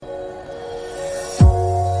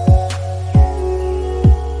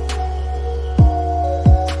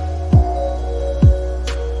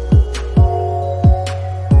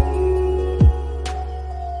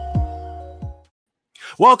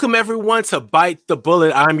Welcome everyone to Bite the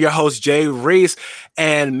Bullet. I'm your host, Jay Reese.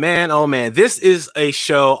 And man, oh man, this is a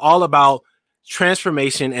show all about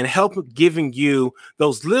transformation and help giving you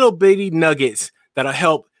those little bitty nuggets that'll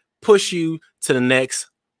help push you to the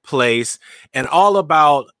next place, and all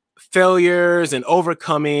about failures and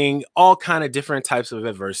overcoming all kind of different types of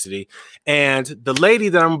adversity. And the lady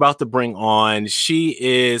that I'm about to bring on, she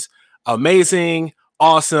is amazing,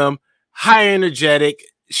 awesome, high energetic.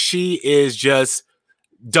 She is just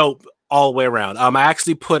dope all the way around. I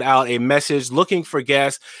actually put out a message looking for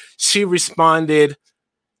guests. She responded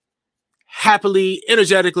happily,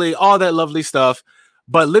 energetically, all that lovely stuff.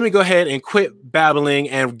 But let me go ahead and quit babbling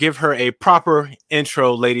and give her a proper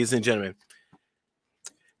intro, ladies and gentlemen.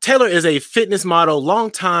 Taylor is a fitness model,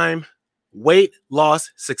 longtime weight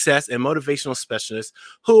loss, success, and motivational specialist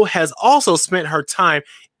who has also spent her time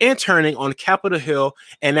interning on Capitol Hill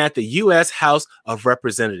and at the U.S. House of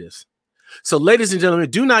Representatives. So, ladies and gentlemen,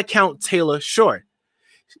 do not count Taylor short.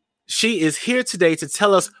 She is here today to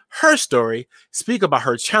tell us her story, speak about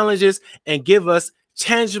her challenges, and give us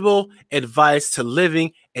tangible advice to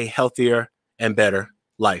living a healthier and better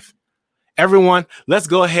life. Everyone, let's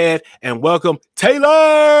go ahead and welcome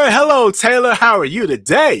Taylor. Hello, Taylor. How are you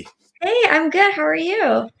today? Hey, I'm good. How are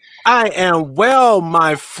you? I am well,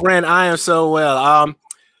 my friend. I am so well.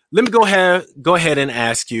 Let me go ahead and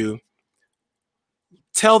ask you.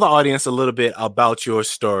 Tell the audience a little bit about your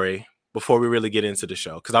story before we really get into the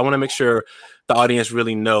show, because I want to make sure the audience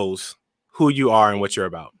really knows who you are and what you're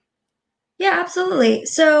about. Yeah, absolutely.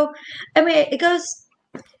 So, it goes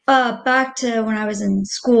back to when I was in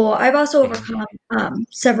school. I've also overcome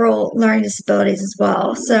several learning disabilities as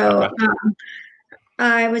well. So,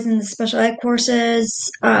 I was in the special ed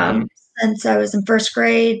courses since I was in first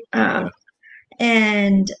grade. And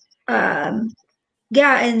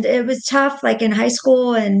and it was tough. Like in high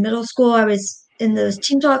school and middle school, I was in those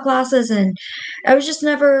team talk classes, and I was just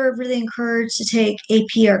never really encouraged to take AP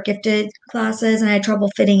or gifted classes, and I had trouble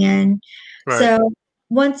fitting in. Right. So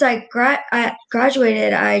once I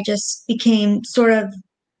graduated, I just became sort of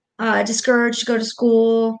discouraged to go to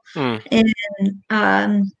school and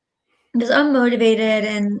was unmotivated,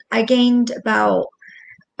 and I gained about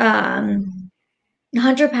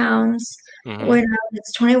 100 pounds when I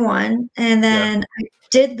was 21, and then I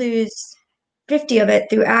did lose 50 of it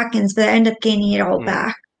through Atkins, but I ended up gaining it all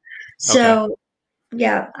back. So, when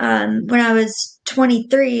I was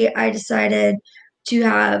 23, I decided to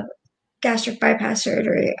have gastric bypass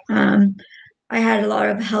surgery. I had a lot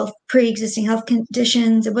of pre-existing health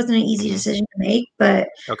conditions. It wasn't an easy decision to make, but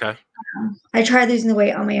I tried losing the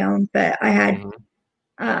weight on my own, but I had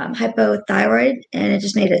hypothyroid, and it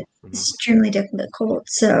just made it extremely difficult.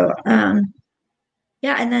 So,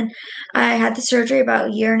 and then I had the surgery about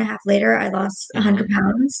a year and a half later. I lost 100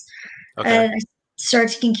 pounds. And I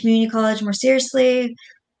started taking community college more seriously.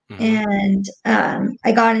 And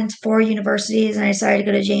I got into 4 universities, and I decided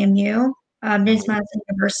to go to JMU, James Madison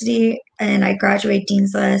University, and I graduated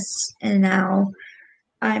Dean's List. And now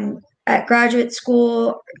I'm at graduate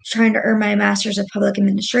school trying to earn my Master's of Public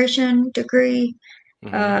Administration degree.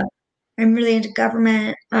 I'm really into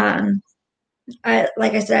government.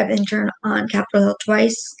 Like I said, I've interned on Capitol Hill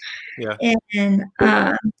twice. And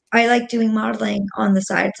I like doing modeling on the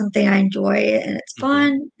side. It's something I enjoy, and it's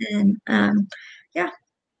fun. And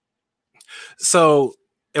So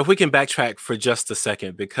if we can backtrack for just a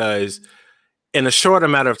second, because in a short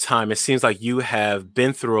amount of time, it seems like you have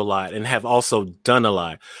been through a lot and have also done a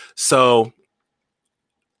lot. So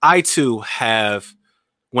I too have,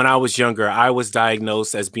 when I was younger, I was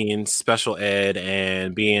diagnosed as being special ed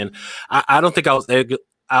and I don't think I was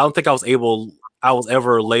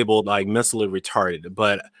ever labeled like mentally retarded,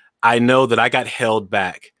 but I know that I got held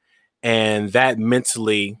back, and that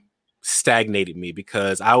mentally stagnated me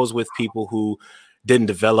because I was with people who didn't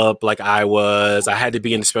develop like I was. I had to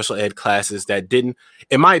be in the special ed classes that didn't,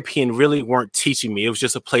 in my opinion, really weren't teaching me. It was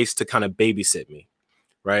just a place to kind of babysit me.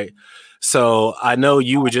 Right. So I know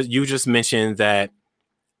you just mentioned that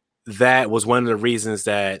was one of the reasons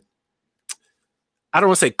that, I don't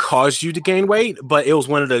want to say caused you to gain weight, but it was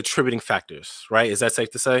one of the attributing factors, right? Is that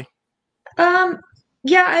safe to say?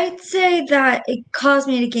 Yeah, I'd say that it caused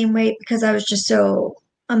me to gain weight because I was just so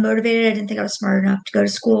unmotivated. I didn't think I was smart enough to go to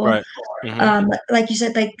school. Right. Like you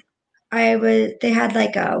said, like they had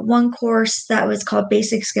like one course that was called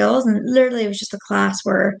Basic Skills, and literally it was just a class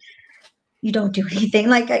where you don't do anything.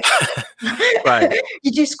 Like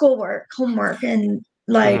you do schoolwork, homework, and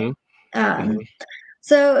like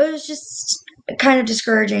so it was just kind of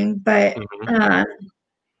discouraging. But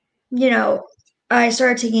I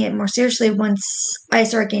started taking it more seriously once I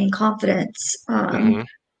started gaining confidence.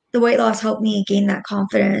 the weight loss helped me gain that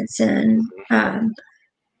confidence and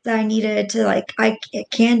that I needed to like I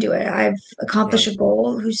can do it. I've accomplished Right. a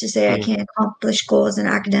goal. Who's to say I can't accomplish goals in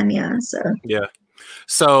academia? So Yeah.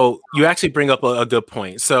 So you actually bring up a good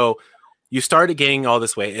point. So you started gaining all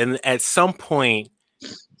this weight, and at some point,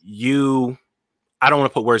 I don't want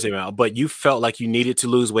to put words in your mouth, but you felt like you needed to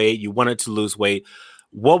lose weight. You wanted to lose weight.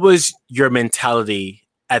 What was your mentality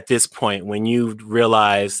at this point when you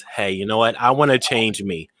realized, hey, you know what? I want to change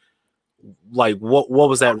me. Like, what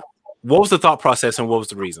was that? What was the thought process, and what was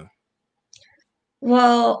the reason?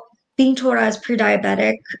 well, being told I was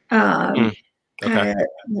pre-diabetic, Okay. kind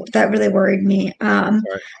of that really worried me. Right.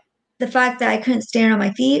 The fact that I couldn't stand on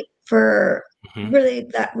my feet for really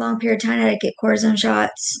that long period of time, I had to get cortisone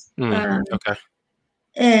shots. Okay.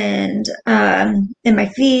 And in my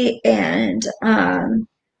feet and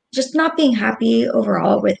just not being happy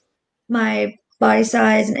overall with my body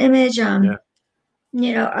size and image. Yeah.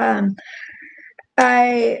 You know,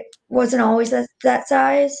 I wasn't always that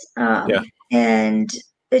size. Yeah. And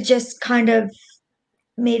it just kind of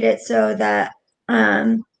made it so that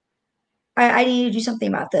I need to do something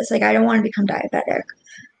about this. Like, I don't want to become diabetic.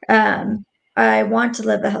 I want to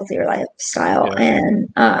live a healthier lifestyle. Yeah. And,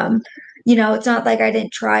 it's not like I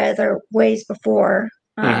didn't try other ways before.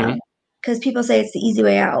 Because people say it's the easy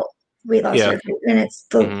way out, weight loss surgery, and it's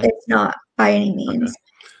not by any means. Okay.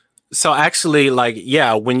 So actually, like,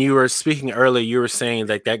 yeah, when you were speaking earlier, you were saying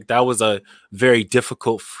that was a very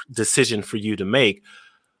difficult decision for you to make.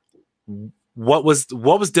 What was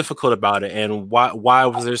difficult about it, and why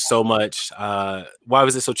was there so much? Why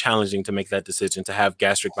was it so challenging to make that decision to have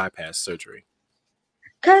gastric bypass surgery?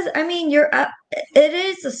 Because I mean, it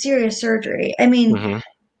is a serious surgery. I mean,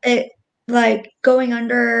 it like going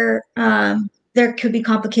under. There could be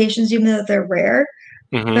complications, even though they're rare.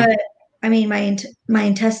 But I mean, my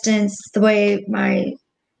intestines, the way my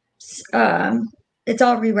it's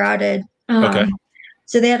all rerouted. Okay.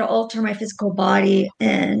 So they had to alter my physical body,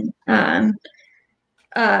 and then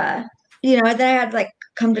I had like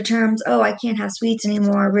come to terms. Oh, I can't have sweets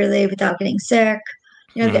anymore, really, without getting sick.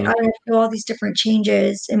 I had to do all these different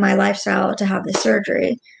changes in my lifestyle to have this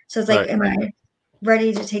surgery. So it's like, am I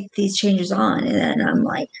ready to take these changes on? And then I'm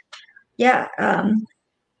like, yeah.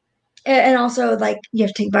 And also, like, you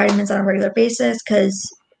have to take vitamins on a regular basis because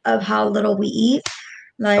of how little we eat.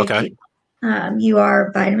 Like, you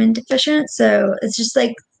are vitamin deficient. So it's just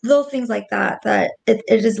like little things like that, that it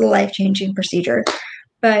is a life-changing procedure.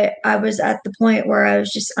 But I was at the point where I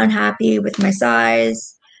was just unhappy with my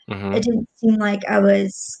size. It didn't seem like I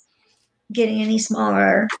was getting any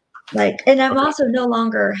smaller. Like, and I'm also no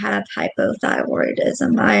longer have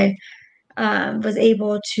hypothyroidism. I was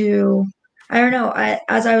able to, I don't know,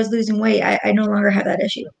 as I was losing weight, I no longer have that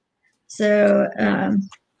issue. So,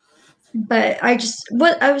 but I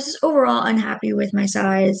was just overall unhappy with my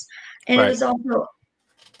size. And it was also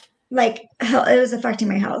like, it was affecting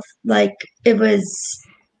my health. Like, it was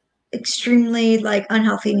extremely like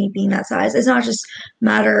unhealthy me being that size. It's not just a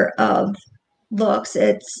matter of looks.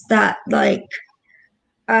 It's that like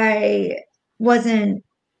I wasn't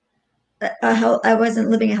I wasn't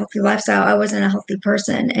living a healthy lifestyle. I wasn't a healthy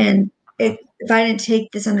person, and if I didn't take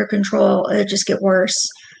this under control, it'd just get worse.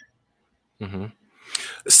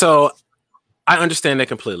 So I understand that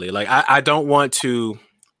completely. Like, I don't want to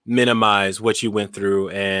minimize what you went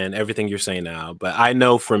through and everything you're saying now, but I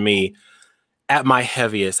know for me, at my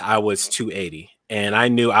heaviest, I was 280, and I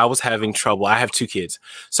knew I was having trouble. I have 2 kids,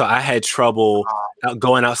 so I had trouble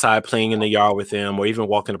going outside, playing in the yard with them, or even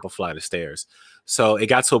walking up a flight of stairs. So it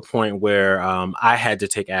got to a point where I had to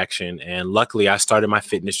take action, and luckily I started my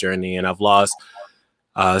fitness journey, and I've lost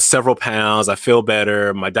several pounds. I feel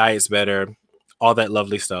better. My diet's better, all that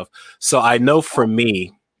lovely stuff. So I know for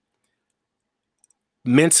me,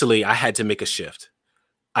 mentally, I had to make a shift.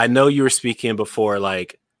 I know you were speaking before,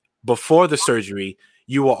 like before the surgery,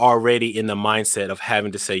 you were already in the mindset of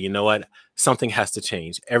having to say, you know what, something has to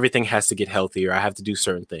change. Everything has to get healthier. I have to do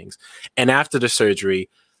certain things. And after the surgery,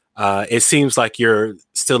 it seems like you're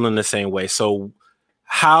still in the same way. So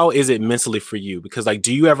how is it mentally for you? Because like,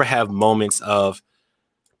 do you ever have moments of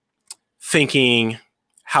thinking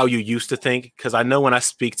how you used to think? Because I know when I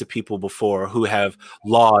speak to people before who have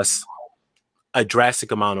lost a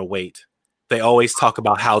drastic amount of weight, they always talk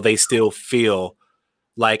about how they still feel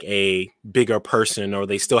like a bigger person, or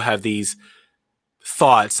they still have these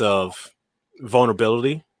thoughts of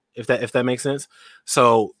vulnerability, if that makes sense.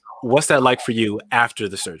 So what's that like for you after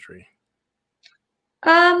the surgery?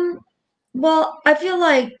 Well, I feel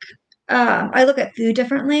like I look at food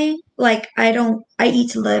differently. Like, I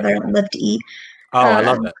eat to live, I don't live to eat. Oh, I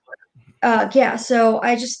love that. Yeah, so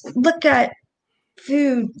I just look at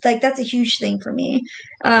food, like that's a huge thing for me.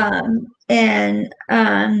 And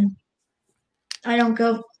I don't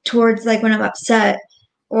go towards like when I'm upset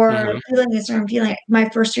or feeling a certain feeling, my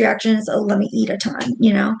first reaction is, oh, let me eat a ton,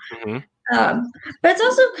 you know? But it's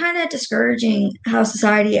also kind of discouraging how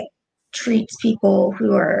society treats people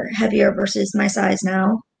who are heavier versus my size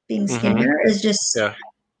now. Being skinnier is just,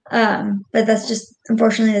 but that's just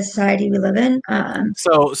unfortunately the society we live in.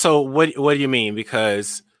 So what do you mean?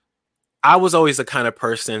 Because I was always the kind of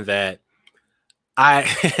person that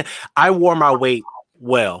I I wore my weight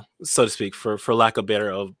well, so to speak, for lack of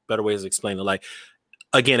better ways of explaining it. Like,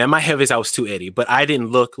 again, at my heaviest, I was 280, but I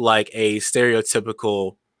didn't look like a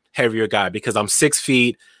stereotypical heavier guy because I'm 6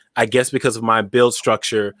 feet. I guess because of my build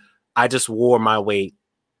structure, I just wore my weight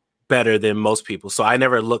better than most people. So I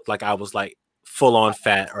never looked like I was like full on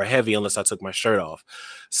fat or heavy unless I took my shirt off.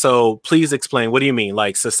 So please explain, what do you mean?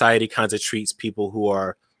 Like society kind of treats people who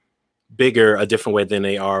are bigger a different way than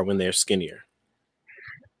they are when they're skinnier?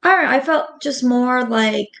 I don't know, I felt just more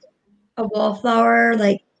like a wallflower,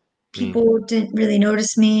 like people didn't really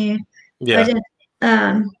notice me. I Yeah. didn't,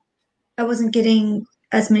 I wasn't getting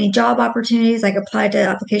as many job opportunities. Like applied to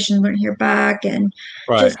applications, wouldn't hear back, and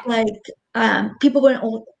Right. just like people wouldn't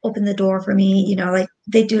open the door for me. You know, like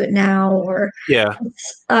they do it now, or Yeah.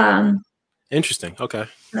 um, Interesting. Okay.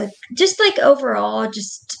 like just like overall,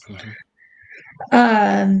 just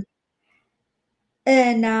um,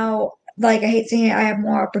 and now like I hate saying it, I have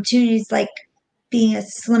more opportunities, like being a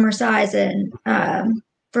slimmer size and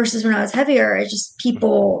versus when I was heavier. It's just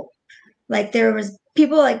people like there was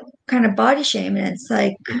people like kind of body shame, and it's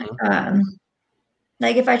um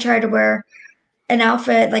like if I tried to wear an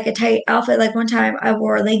outfit, like a tight outfit, like one time I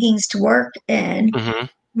wore leggings to work and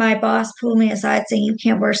my boss pulled me aside saying you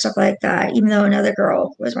can't wear stuff like that, even though another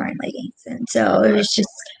girl was wearing leggings. And so it was just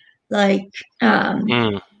like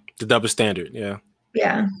the double standard. Yeah.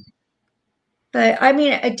 yeah. But I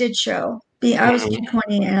mean it did show. I was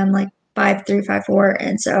 220 and I'm like 5'3", 5'4",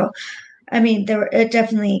 and so I mean it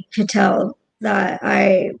definitely could tell that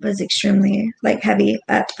I was extremely like heavy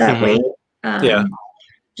at that weight. Yeah.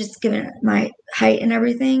 Just given my height and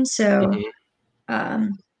everything. So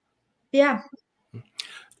yeah.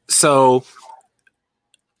 So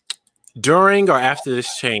during or after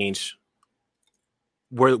this change,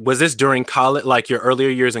 was this during college, like your earlier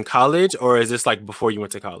years in college, or is this like before you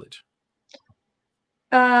went to college?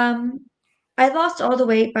 I lost all the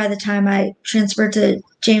weight by the time I transferred to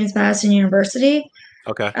James Madison University.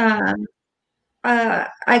 Okay. At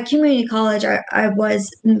community college, I was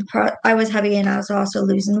I was heavy and I was also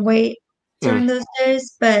losing weight during those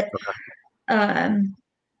days. But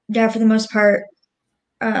yeah, for the most part,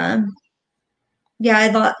 yeah,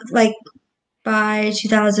 I thought like by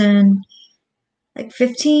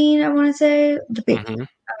 2015, I want to say the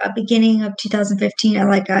beginning of 2015, I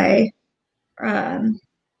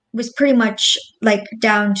was pretty much like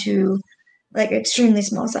down to like extremely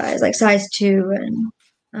small size, like size 2 and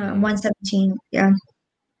 117. Yeah.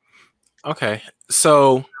 Okay.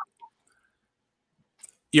 So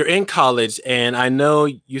you're in college, and I know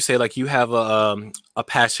you say like you have a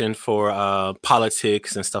passion for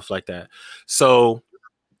politics and stuff like that. So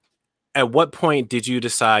at what point did you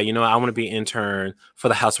decide, you know, I want to be an intern for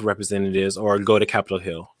the House of Representatives or go to Capitol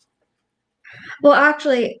Hill? Well,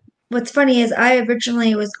 actually, what's funny is I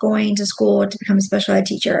originally was going to school to become a special ed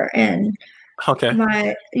teacher, and Okay.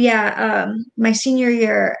 my senior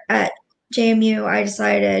year at JMU, I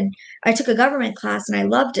decided I took a government class and I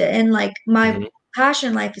loved it, and like my passion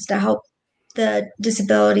in life is to help the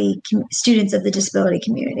students of the disability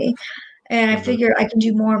community, and I figured I can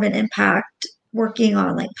do more of an impact working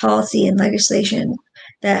on like policy and legislation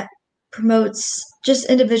that promotes just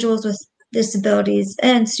individuals with disabilities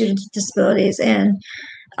and students with disabilities, and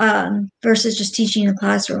versus just teaching in a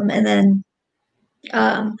classroom. And then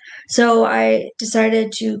so I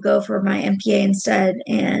decided to go for my MPA instead.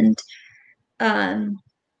 And um,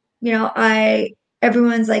 you know,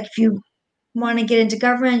 everyone's like, if you want to get into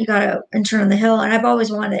government, you got to intern on the Hill, and I've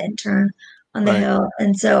always wanted to intern on the Hill,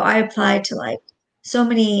 and so I applied to like so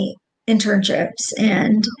many internships,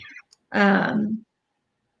 and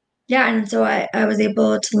yeah, and so I was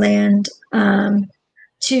able to land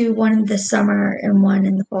one this summer and one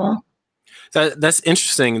in the fall. That's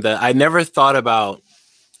interesting. That I never thought about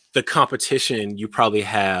the competition you probably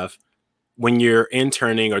have when you're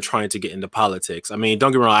interning or trying to get into politics. I mean,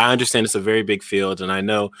 don't get me wrong, I understand it's a very big field, and I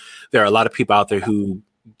know there are a lot of people out there who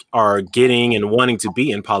are getting and wanting to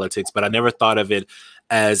be in politics, but I never thought of it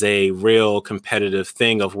as a real competitive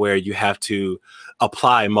thing of where you have to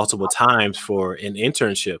apply multiple times for an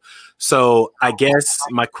internship. So I guess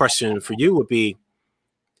my question for you would be,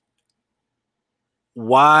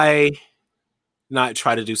 why not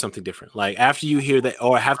try to do something different? Like after you hear that,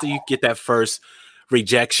 or after you get that first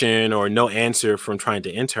rejection or no answer from trying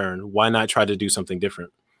to intern, why not try to do something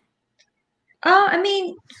different? I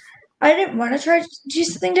mean, I didn't want to try to do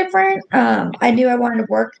something different. I knew I wanted to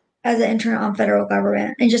work as an intern on federal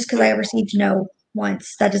government, and just because I received no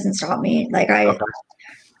once, that doesn't stop me. Like Okay.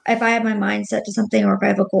 if I have my mind set to something, or if I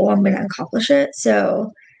have a goal, I'm going to accomplish it.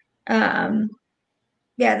 So, um,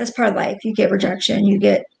 yeah, that's part of life. You get rejection,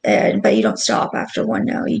 but you don't stop after one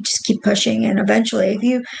no. You just keep pushing, and eventually,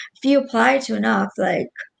 if you apply to enough, like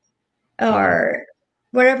or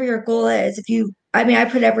whatever your goal is, I mean, I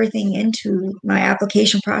put everything into my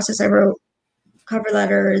application process. I wrote cover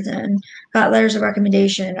letters and got letters of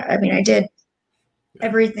recommendation. I mean, I did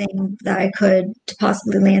everything that I could to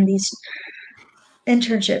possibly land these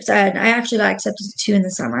internships. And I actually got accepted to 2 in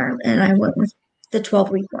the summer, and I went with the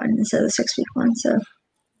 12-week one instead of the 6-week one.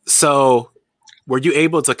 So were you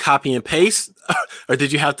able to copy and paste, or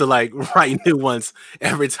did you have to like write new ones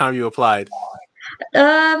every time you applied?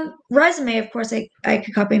 Resume, of course, I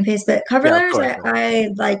could copy and paste, but cover letters, I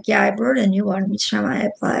wrote a new one each time I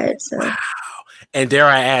applied. So, wow. And dare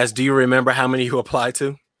I ask, do you remember how many you applied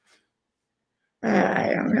to?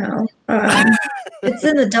 I don't know. It's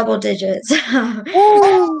in the double digits.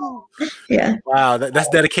 Yeah. Wow, that's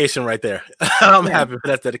dedication right there. I'm happy for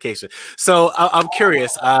that dedication. So I'm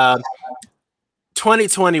curious.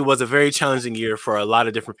 2020 was a very challenging year for a lot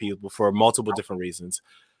of different people for multiple different reasons.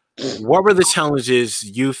 What were the challenges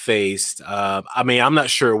you faced? I mean, I'm not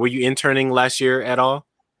sure. Were you interning last year at all?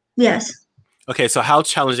 Yes. Okay, so how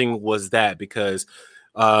challenging was that? Because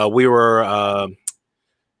we were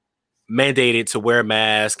mandated to wear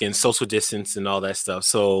masks and social distance and all that stuff.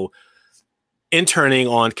 So interning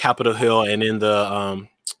on Capitol Hill and in the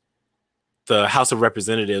House of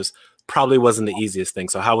Representatives probably wasn't the easiest thing.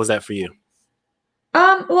 So how was that for you?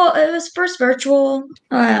 Well, it was first virtual,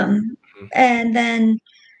 and then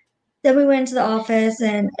we went to the office,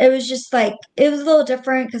 and it was just like it was a little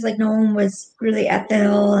different because like no one was really at the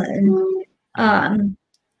Hill, and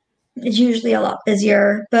it's usually a lot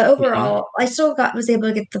busier. But overall, I still was able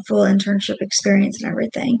to get the full internship experience and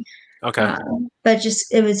everything. Okay. But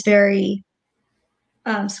just it was very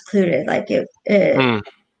secluded, like but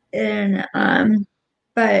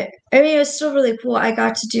I mean it was still really cool. I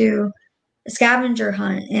got to do a scavenger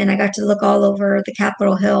hunt, and I got to look all over the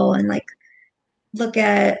Capitol Hill and like look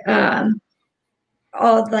at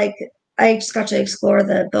all like I just got to explore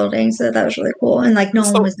the buildings, so that was really cool. And like no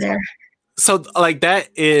one was there. So like that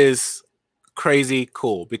is crazy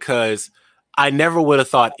cool because I never would have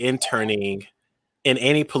thought interning in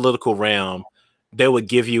any political realm they would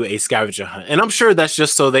give you a scavenger hunt. And I'm sure that's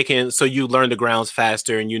just so you learn the grounds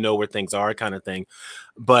faster and you know where things are kind of thing.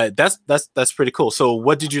 But that's pretty cool. So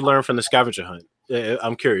what did you learn from the scavenger hunt?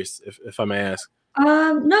 I'm curious if I may ask.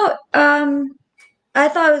 No, I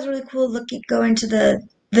thought it was really cool going to the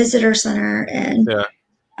visitor center and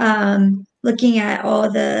looking at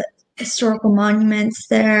all the historical monuments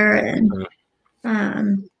there, and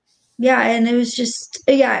and it was just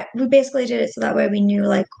we basically did it so that way we knew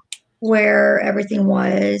like where everything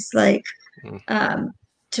was, like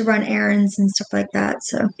to run errands and stuff like that.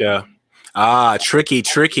 So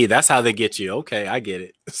tricky, that's how they get you. Okay, I get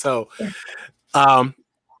it. So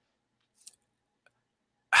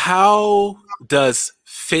how does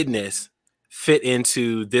fitness fit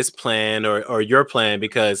into this plan or your plan?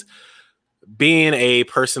 Because being a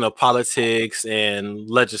person of politics and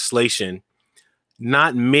legislation,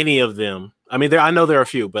 not many of them, I mean, I know there are a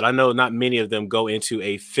few, but I know not many of them go into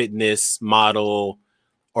a fitness model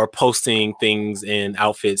or posting things in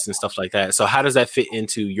outfits and stuff like that. So how does that fit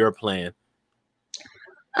into your plan?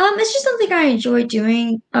 It's just something I enjoy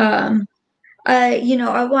doing. I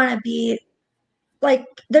want to be like,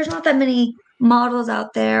 there's not that many models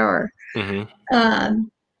out there or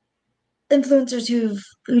influencers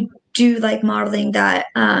who do like modeling that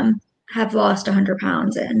have lost 100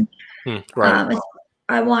 pounds, and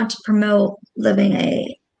I want to promote living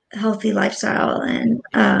a healthy lifestyle, and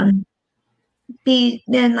we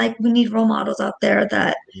need role models out there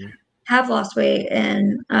that have lost weight,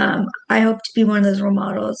 and I hope to be one of those role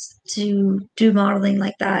models to do modeling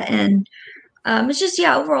like that. And it's just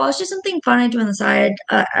overall it's just something fun I do on the side.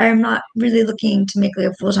 I'm not really looking to make like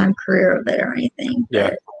a full-time career of it or anything,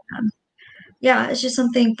 but it's just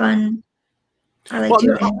something fun I like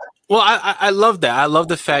doing. Well, I love that. I love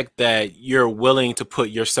the fact that you're willing to put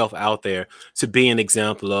yourself out there to be an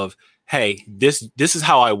example of, hey, this is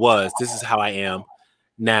how I was. This is how I am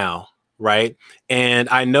now, right? And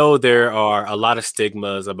I know there are a lot of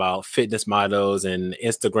stigmas about fitness models and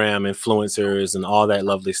Instagram influencers and all that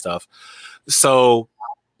lovely stuff. So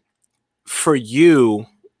for you,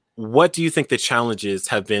 what do you think the challenges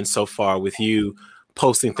have been so far with you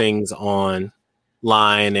posting things online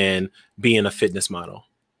and being a fitness model?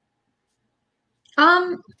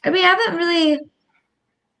 I mean, I haven't really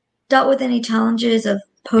dealt with any challenges of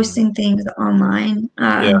posting things online.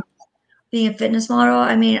 Yeah. Being a fitness model,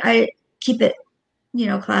 I mean, I keep it,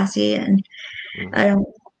 classy, and I don't.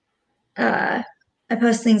 I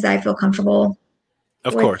post things that I feel comfortable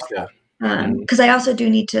Of with. course, yeah. Because I also do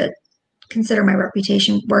need to consider my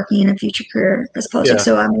reputation working in a future career as a politician. Yeah.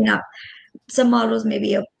 So I mean, some models may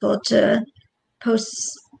be able to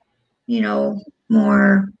post,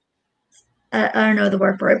 more. I don't know the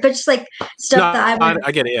word for it, but just like stuff No, that I would.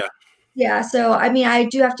 I get it. Yeah. Yeah. So I mean, I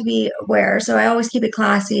do have to be aware. So I always keep it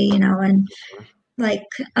classy, and like,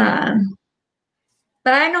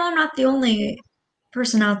 but I know I'm not the only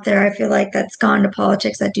person out there. I feel like that's gone to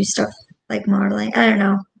politics that do stuff like modeling. I don't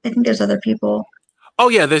know. I think there's other people. Oh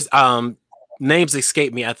yeah, there's names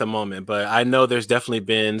escape me at the moment, but I know there's definitely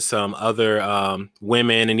been some other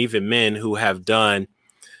women and even men who have done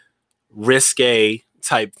risque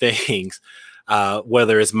type things,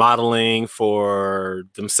 whether it's modeling for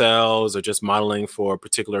themselves or just modeling for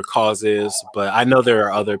particular causes. But I know there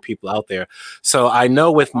are other people out there. So I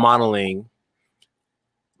know with modeling,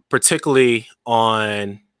 particularly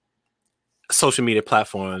on social media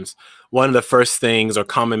platforms, one of the first things or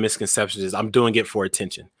common misconceptions is I'm doing it for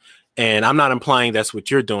attention. And I'm not implying that's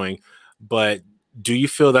what you're doing, but do you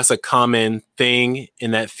feel that's a common thing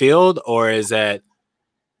in that field, or is that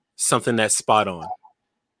something that's spot on?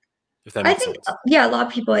 If that I makes think, sense. yeah, a lot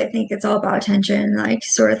of people, I think it's all about attention, like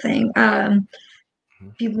sort of thing.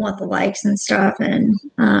 People want the likes and stuff, and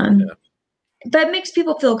Yeah. but it makes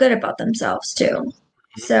people feel good about themselves too.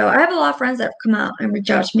 So I have a lot of friends that have come out and reach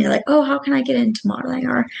out to me like, oh, how can I get into modeling,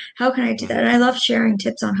 or how can I do that? And I love sharing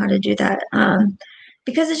tips on how to do that,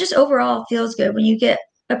 because it just overall feels good when you get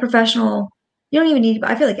a professional. You don't even need.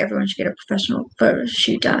 I feel like everyone should get a professional photo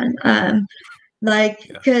shoot done.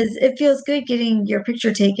 Because it feels good getting your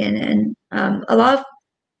picture taken, and a lot of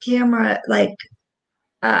camera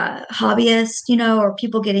hobbyists, or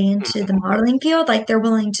people getting into the modeling field, like they're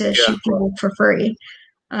willing to shoot people for free.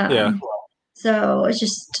 Yeah. So it's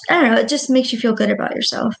just, I don't know, it just makes you feel good about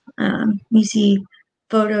yourself. You see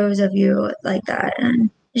photos of you like that,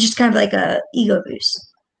 and it's just kind of like a ego boost.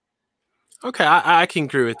 Okay, I can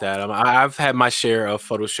agree with that. I've had my share of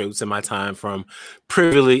photo shoots in my time from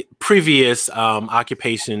previous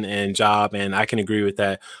occupation and job, and I can agree with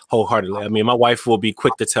that wholeheartedly. I mean, my wife will be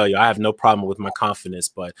quick to tell you I have no problem with my confidence,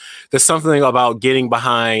 but there's something about getting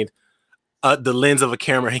behind the lens of a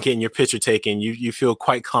camera and getting your picture taken. You feel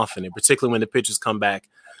quite confident, particularly when the pictures come back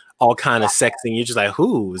all kind of sexy. And you're just like,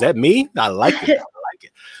 "Who is that? Me? I like it. I like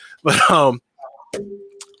it." But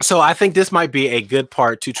so I think this might be a good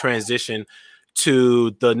part to transition to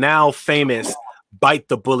the now famous bite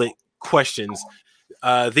the bullet questions.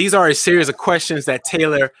 These are a series of questions that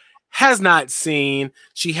Taylor has not seen.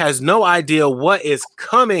 She has no idea what is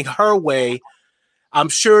coming her way. I'm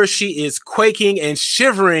sure she is quaking and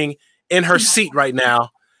shivering in her seat right now.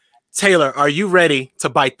 Taylor, are you ready to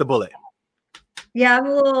bite the bullet? Yeah, I'm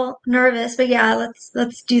a little nervous, but yeah,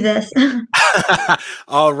 let's do this.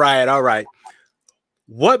 All right, all right.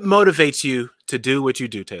 What motivates you to do what you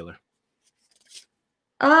do, Taylor?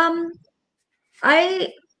 I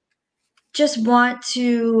just want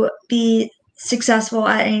to be successful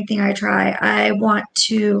at anything I try. I want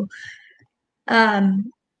to,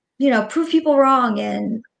 prove people wrong,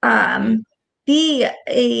 and be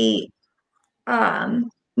a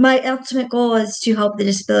my ultimate goal is to help the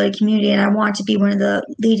disability community, and I want to be one of the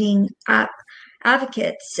leading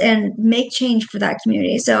advocates and make change for that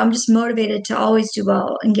community. So I'm just motivated to always do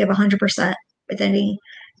well and give 100% with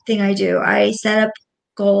anything I do. I set up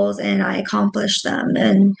goals and I accomplish them,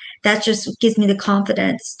 and that just gives me the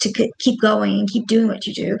confidence to keep going and keep doing what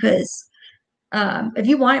you do. Because if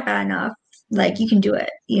you want it bad enough, like you can do it.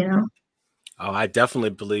 Oh, I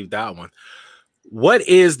definitely believe that one. What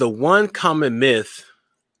is the one common myth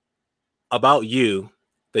about you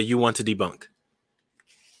that you want to debunk?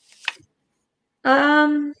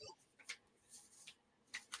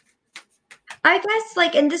 I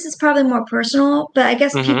guess and this is probably more personal, but I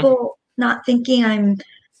guess people not thinking I'm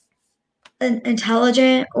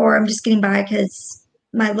intelligent, or I'm just getting by because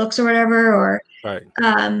my looks or whatever, or Right.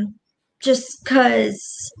 just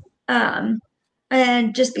because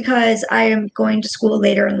and just because I am going to school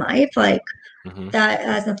later in life, that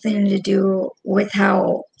has nothing to do with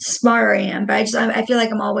how smart I am. But I feel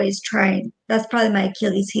like I'm always trying. That's probably my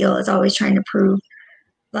Achilles heel, is always trying to prove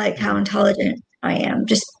how intelligent I am.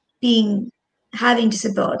 Just being having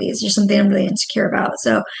disabilities is just something I'm really insecure about.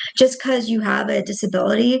 So just because you have a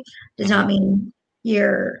disability does not mean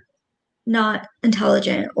you're not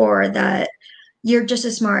intelligent or that you're just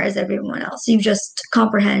as smart as everyone else. You just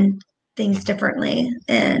comprehend things differently.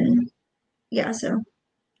 And yeah, so.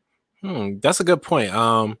 That's a good point.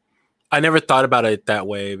 I never thought about it that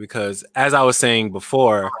way because, as I was saying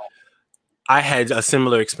before, I had a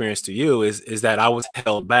similar experience to you. Is that I was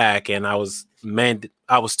held back and I was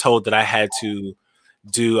told that I had to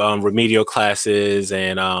do remedial classes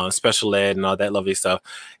and special ed and all that lovely stuff.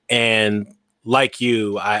 And like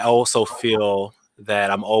you, I also feel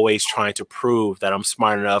that I'm always trying to prove that I'm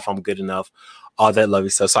smart enough, I'm good enough, all that lovely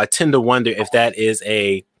stuff. So I tend to wonder if that is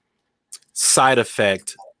a side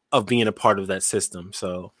effect of being a part of that system.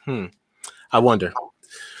 So, I wonder.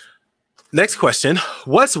 Next question.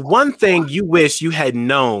 What's one thing you wish you had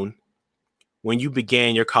known when you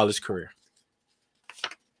began your college career?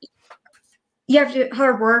 You have to do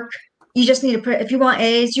hard work. You just need to put, if you want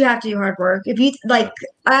A's, you have to do hard work. If you like,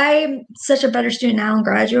 I'm such a better student now in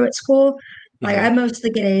graduate school. Like I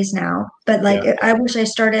mostly get A's now, but like I wish I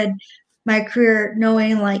started my career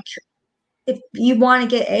knowing like if you want to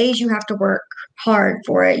get A's, you have to work hard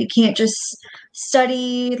for it. You can't just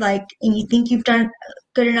study like and you think you've done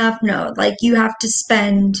good enough. No, like you have to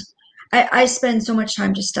spend. I spend so much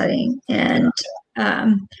time just studying, and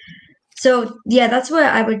so yeah, that's what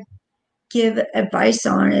I would give advice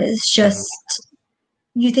on is just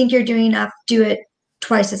you think you're doing enough, do it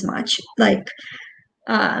twice as much. Like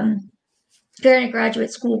during a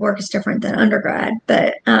graduate school, work is different than undergrad,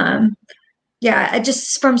 but yeah, I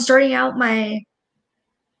just from starting out my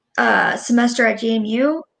semester at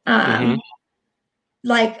JMU,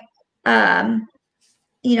 like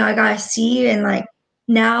you know, I got a C, and like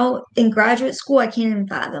now in graduate school, I can't even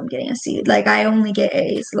fathom getting a C. Like I only get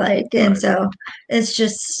A's, like, and so it's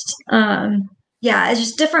just yeah, it's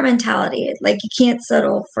just different mentality. Like you can't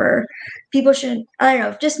settle for people shouldn't. I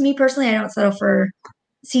don't know. Just me personally, I don't settle for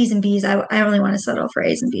C's and B's. I only want to settle for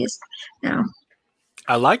A's and B's now.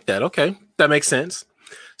 I like that. Okay, that makes sense.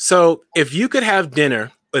 So, if you could have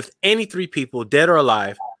dinner with any three people, dead or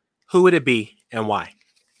alive, who would it be and why?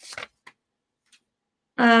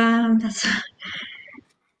 That's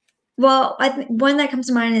well, I think one that comes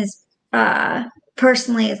to mind is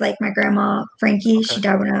personally is like my grandma Frankie. Okay. She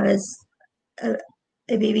died when I was a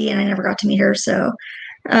baby, and I never got to meet her. So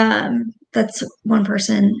that's one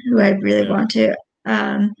person who I really want to.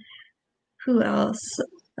 Who else?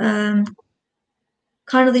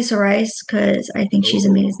 Condoleezza Rice, because I think she's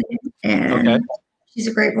amazing and she's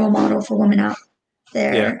a great role model for women out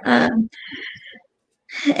there.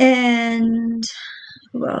 And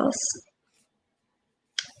who else?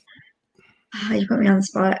 Oh, you put me on the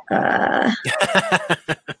spot.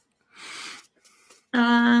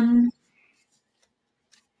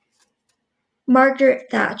 Margaret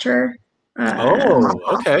Thatcher.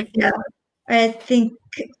 Okay. Yeah, I think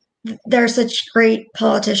they're such great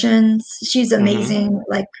politicians. She's amazing.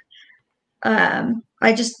 Like,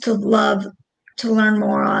 I just love to learn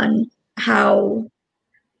more on how,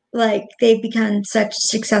 like, they've become such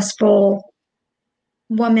successful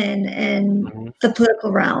women in the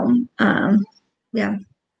political realm. Yeah.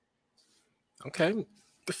 Okay.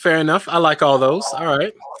 Fair enough. I like all those. All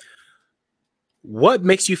right. What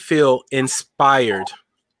makes you feel inspired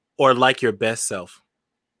or like your best self?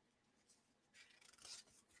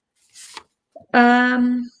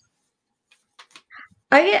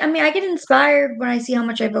 I get inspired when I see how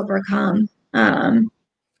much I've overcome,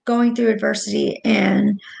 going through adversity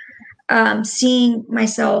and seeing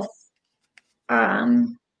myself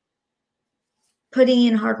putting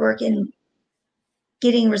in hard work and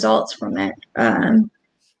getting results from it.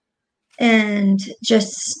 And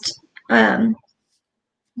just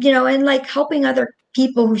you know, and like helping other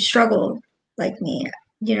people who struggle like me.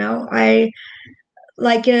 You know, I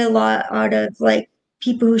like get a lot out of like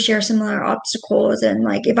people who share similar obstacles, and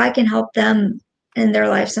like if I can help them in their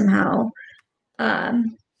life somehow,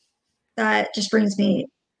 that just brings me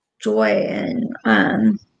joy.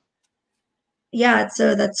 And yeah,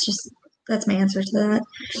 so that's my answer to that.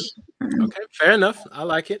 Okay, fair enough. I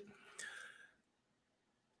like it.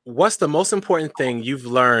 What's the most important thing you've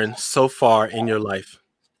learned so far in your life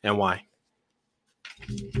and why?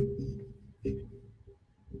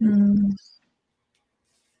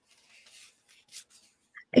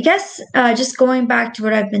 I guess just going back to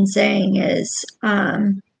what I've been saying is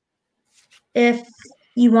if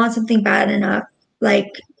you want something bad enough, like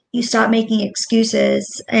you stop making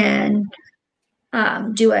excuses and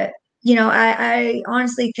do it. You know, I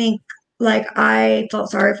honestly think like I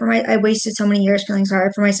felt sorry for I wasted so many years feeling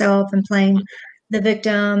sorry for myself and playing the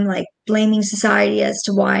victim, like blaming society as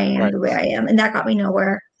to why I am the way I am. And that got me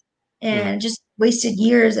nowhere and just wasted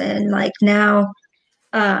years. And like now,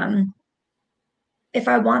 if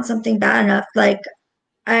I want something bad enough, like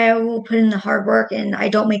I will put in the hard work and I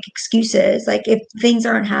don't make excuses. Like if things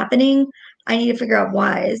aren't happening, I need to figure out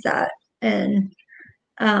why is that. And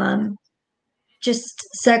just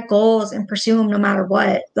set goals and pursue them no matter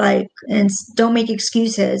what. Like, and don't make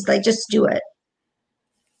excuses. Like, just do it.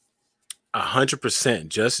 100%.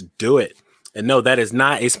 Just do it. And no, that is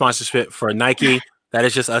not a sponsorship for Nike. That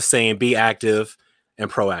is just us saying be active and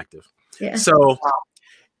proactive. Yeah. So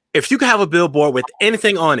if you could have a billboard with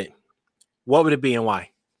anything on it, what would it be and why?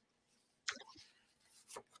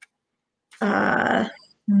 Probably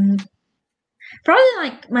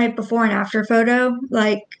like my before and after photo,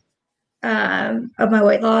 like of my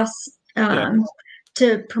weight loss,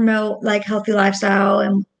 to promote like healthy lifestyle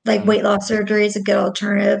and like weight loss surgery is a good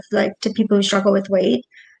alternative, like to people who struggle with weight.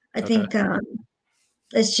 I think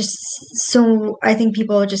it's just so. I think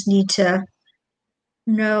people just need to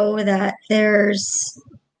know that there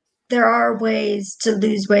are ways to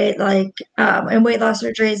lose weight, like and weight loss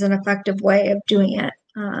surgery is an effective way of doing it.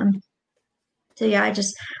 So yeah, I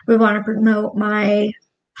just would want to promote my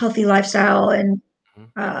healthy lifestyle and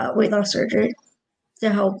weight loss surgery to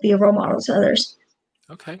help be a role model to others.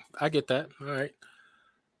 Okay, I get that. All right.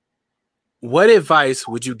 What advice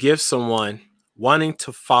would you give someone wanting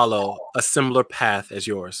to follow a similar path as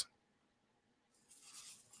yours?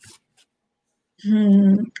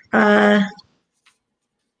 I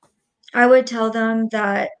would tell them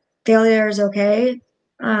that failure is okay,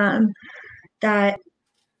 that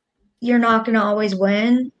you're not going to always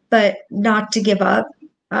win, but not to give up.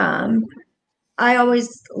 I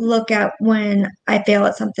always look at when I fail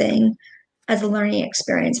at something as a learning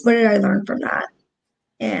experience. What did I learn from that?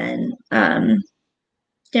 And,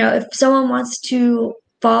 if someone wants to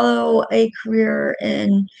follow a career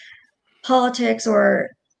in politics or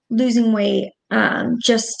losing weight,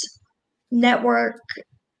 just network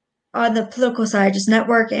on the political side, just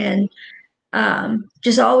network and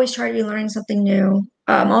just always try to be learning something new.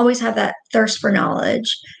 Always have that thirst for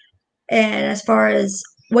knowledge. And as far as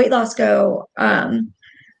weight loss go,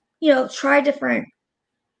 try different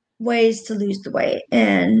ways to lose the weight.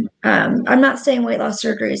 And I'm not saying weight loss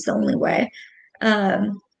surgery is the only way.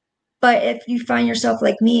 But if you find yourself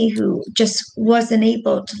like me, who just wasn't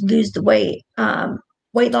able to lose the weight,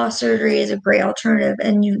 weight loss surgery is a great alternative.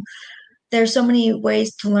 And there's so many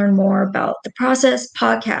ways to learn more about the process.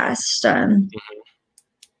 Podcast,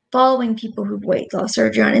 following people who've weight loss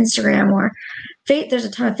surgery on Instagram or there's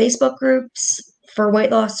a ton of Facebook groups for weight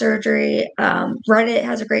loss surgery. Reddit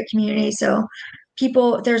has a great community. So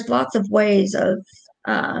there's lots of ways of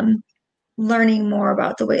learning more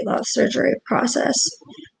about the weight loss surgery process.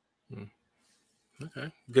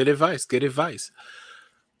 Okay. Good advice. Good advice.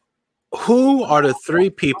 Who are the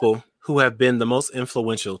 3 people who have been the most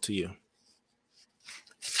influential to you?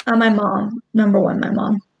 My mom, number one, my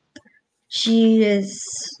mom. She is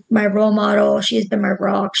my role model. She has been my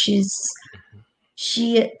rock. She is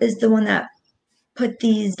the one that put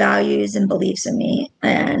these values and beliefs in me.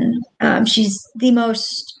 And she's the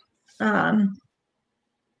most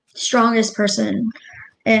strongest person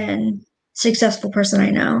and successful person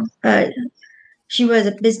I know. She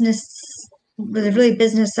was really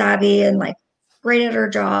business savvy and like great at her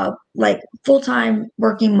job, like full-time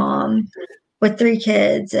working mom with 3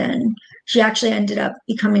 kids. And she actually ended up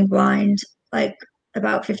becoming blind like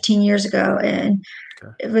about 15 years ago and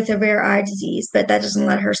with a rare eye disease, but that doesn't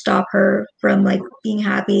let her stop her from like being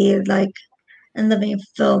happy, like, and living a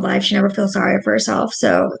fulfilled life. She never feels sorry for herself.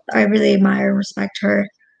 So I really admire and respect her.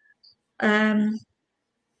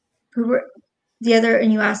 Who were the other,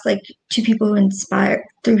 and you asked like 3 people that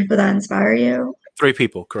inspire you? 3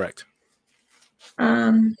 people, correct.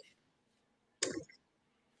 And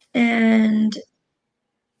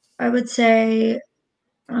I would say,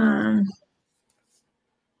 well,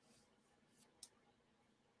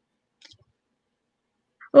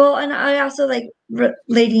 and I also like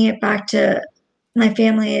relating it back to my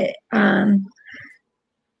family.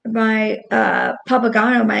 My Papa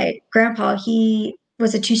Gano, my grandpa, he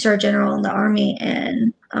was a 2-star general in the army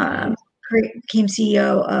and became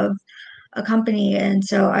CEO of a company, and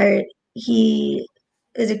so he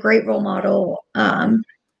is a great role model.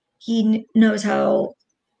 He knows how.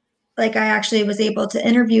 Like I actually was able to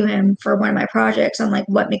interview him for one of my projects on like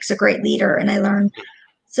what makes a great leader, and I learned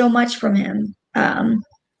so much from him.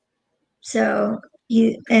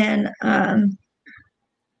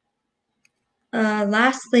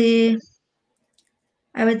 Lastly,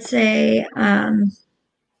 I would say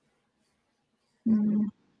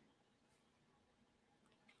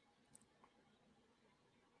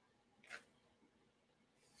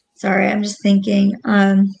sorry, I'm just thinking.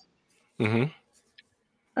 Mm-hmm.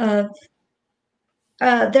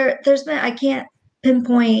 There's been, I can't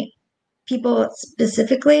pinpoint people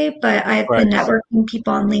specifically, but I've been networking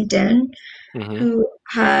people on LinkedIn who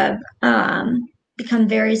have become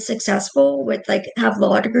very successful with have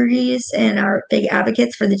law degrees and are big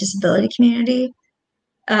advocates for the disability community,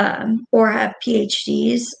 or have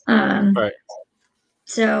PhDs.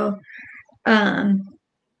 So,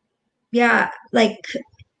 yeah,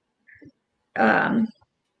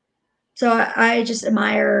 so I just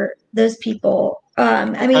admire those people.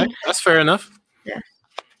 I mean, that's fair enough. Yeah.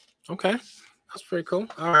 Okay, that's pretty cool.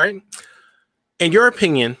 All right. In your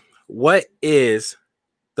opinion, what is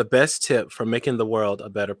the best tip for making the world a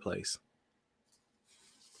better place?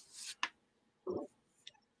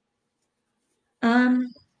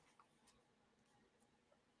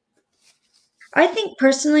 I think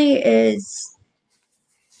personally is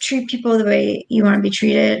treat people the way you want to be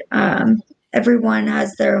treated. Everyone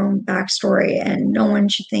has their own backstory, and no one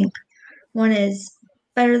should think one is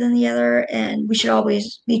better than the other. And we should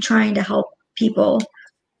always be trying to help people,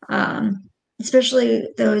 especially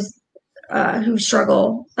those who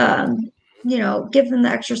struggle. Give them the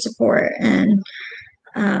extra support, and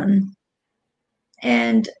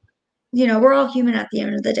we're all human at the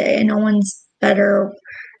end of the day, and no one's better.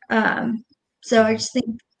 So I just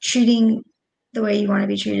think treating the way you want to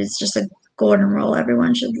be treated is just a golden rule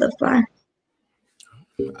everyone should live by.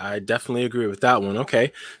 I definitely agree with that one.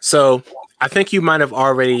 Okay. So I think you might have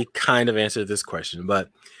already kind of answered this question, but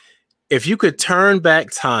if you could turn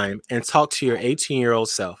back time and talk to your 18-year-old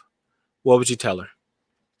self, what would you tell her?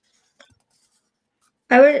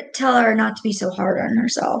 I would tell her not to be so hard on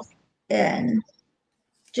herself and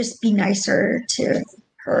just be nicer to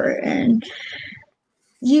her, and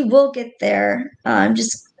you will get there.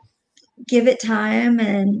 Just give it time,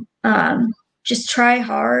 and just try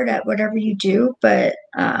hard at whatever you do. But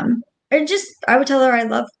I would tell her I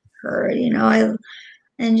love her,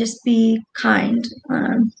 and just be kind.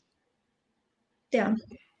 Yeah.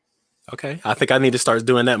 Okay. I think I need to start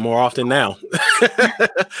doing that more often now.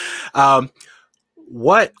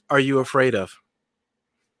 What are you afraid of?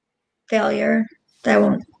 Failure. That I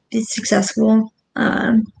won't be successful.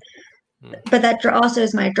 But that also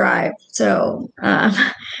is my drive. So,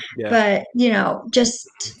 but just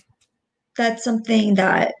that's something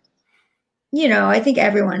that I think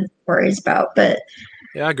everyone worries about. But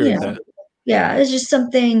yeah, I agree with that. Yeah, it's just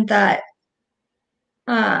something that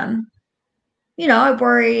I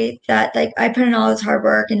worry that I put in all this hard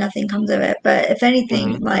work and nothing comes of it. But if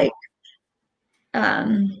anything,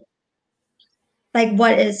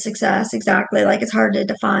 what is success exactly? It's hard to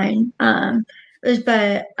define.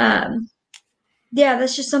 But yeah,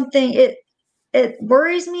 that's just something it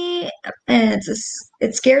worries me, and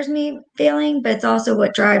it scares me failing, but it's also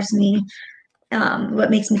what drives me. What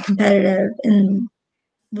makes me competitive in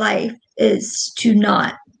life is to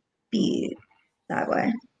not be that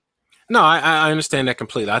way. No, I understand that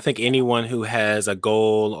completely. I think anyone who has a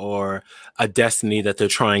goal or a destiny that they're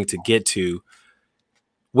trying to get to,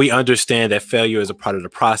 we understand that failure is a part of the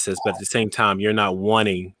process, but at the same time, you're not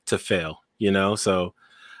wanting to fail, So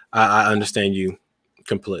I understand you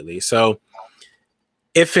completely. So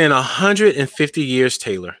if in 150 years,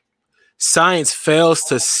 Taylor, science fails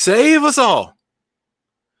to save us all,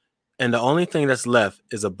 and the only thing that's left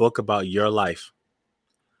is a book about your life,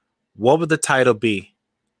 what would the title be,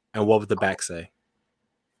 and what would the back say?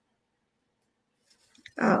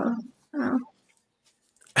 Oh,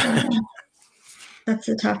 that's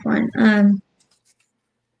a tough one.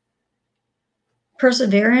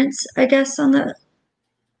 Perseverance, I guess, on the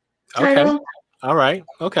title. Okay. All right.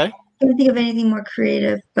 Okay. I can't think of anything more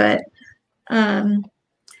creative, but that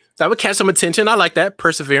would catch some attention. I like that.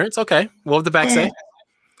 Perseverance. Okay. What would the back say?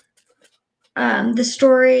 The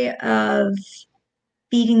story of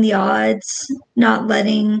beating the odds, not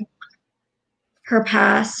letting her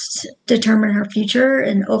past determine her future,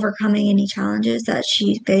 and overcoming any challenges that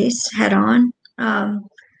she faced head on.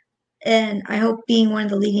 And I hope being one of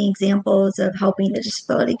the leading examples of helping the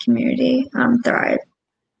disability community thrive.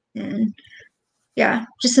 And yeah,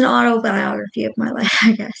 just an autobiography of my life,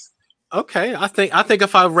 I guess. Okay, I think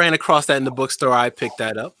if I ran across that in the bookstore, I'd pick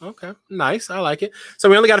that up. Okay, nice. I like it. So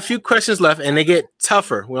we only got a few questions left, and they get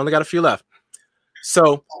tougher. We only got a few left.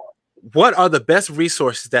 So, what are the best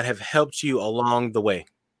resources that have helped you along the way?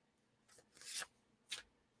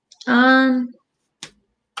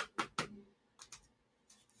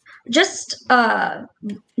 Just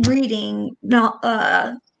reading, not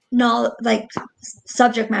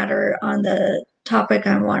subject matter on the topic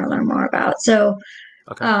I want to learn more about. So,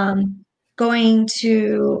 going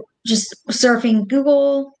to just surfing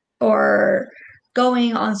Google, or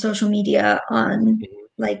going on social media on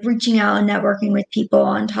like reaching out and networking with people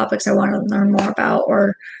on topics I want to learn more about,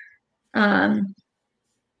 or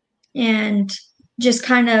and just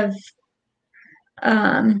kind of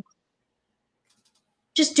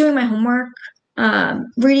just doing my homework,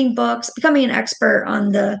 reading books, becoming an expert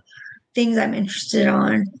on the things I'm interested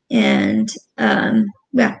on, and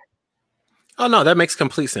yeah. Oh no, that makes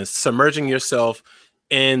complete sense. Submerging yourself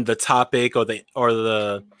in the topic or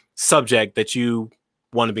the subject that you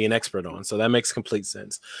want to be an expert on. So that makes complete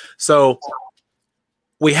sense. So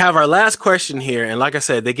we have our last question here, and like I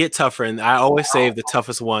said, they get tougher, and I always save the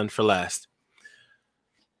toughest one for last.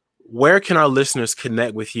 Where can our listeners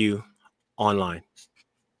connect with you online?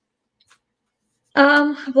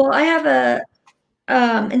 Well, I have a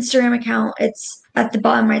Instagram account. It's at the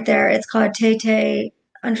bottom right there. It's called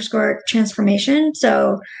Tay_transformation.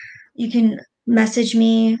 So you can message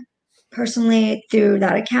me personally through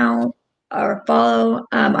that account or follow.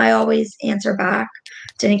 I always answer back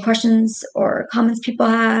to any questions or comments people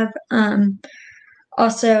have.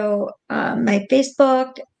 Also, my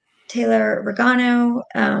Facebook, Taylor Ragano.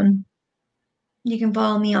 You can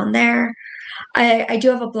follow me on there. I do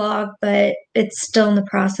have a blog, but it's still in the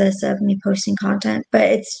process of me posting content. But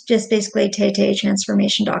it's just basically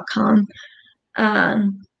taytaytransformation.com.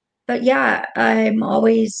 But yeah, I'm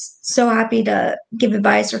always so happy to give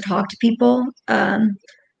advice or talk to people.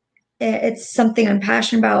 It's something I'm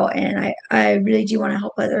passionate about, and I really do want to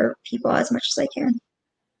help other people as much as I can.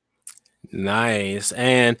 Nice.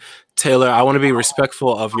 And Taylor, I want to be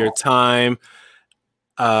respectful of your time.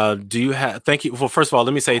 Thank you. Well, first of all,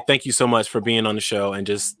 let me say thank you so much for being on the show and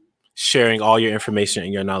just sharing all your information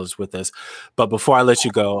and your knowledge with us. But before I let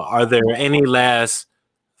you go, are there any last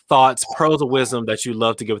thoughts, pearls of wisdom that you'd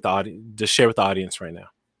love to give with the audience, to share with the audience right now?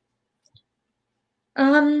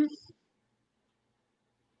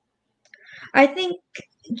 I think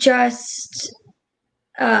just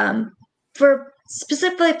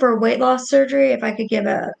specifically for weight loss surgery, if I could give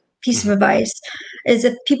a piece of advice, is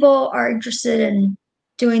if people are interested in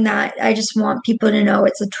doing that, I just want people to know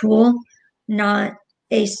it's a tool, not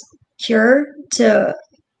a cure to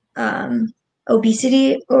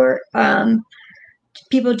obesity, or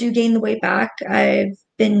people do gain the weight back. I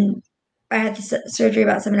had the surgery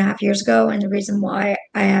about 7.5 years ago, and the reason why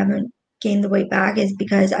I haven't gained the weight back is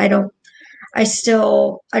because I don't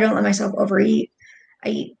let myself overeat.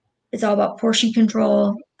 It's all about portion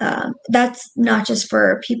control. That's not just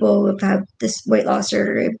for people who have this weight loss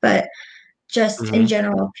surgery, but just in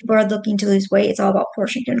general, people are looking to lose weight. It's all about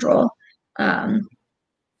portion control. And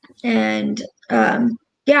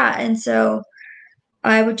so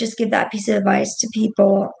I would just give that piece of advice to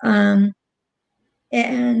people.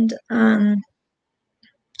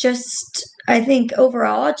 Just, I think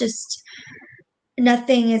overall, just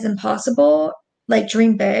nothing is impossible. Like,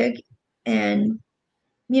 dream big and,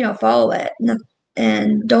 follow it,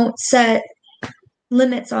 and don't set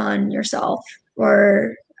limits on yourself,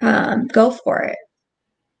 or go for it.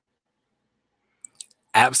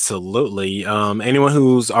 Absolutely. Anyone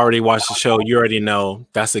who's already watched the show, you already know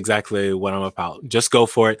that's exactly what I'm about. Just go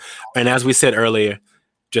for it. And as we said earlier,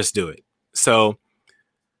 just do it. So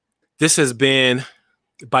this has been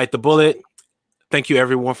Bite the Bullet. Thank you,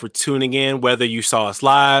 everyone, for tuning in, whether you saw us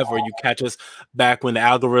live or you catch us back when the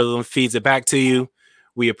algorithm feeds it back to you.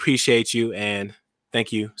 We appreciate you, and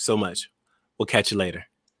thank you so much. We'll catch you later.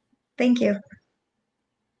 Thank you.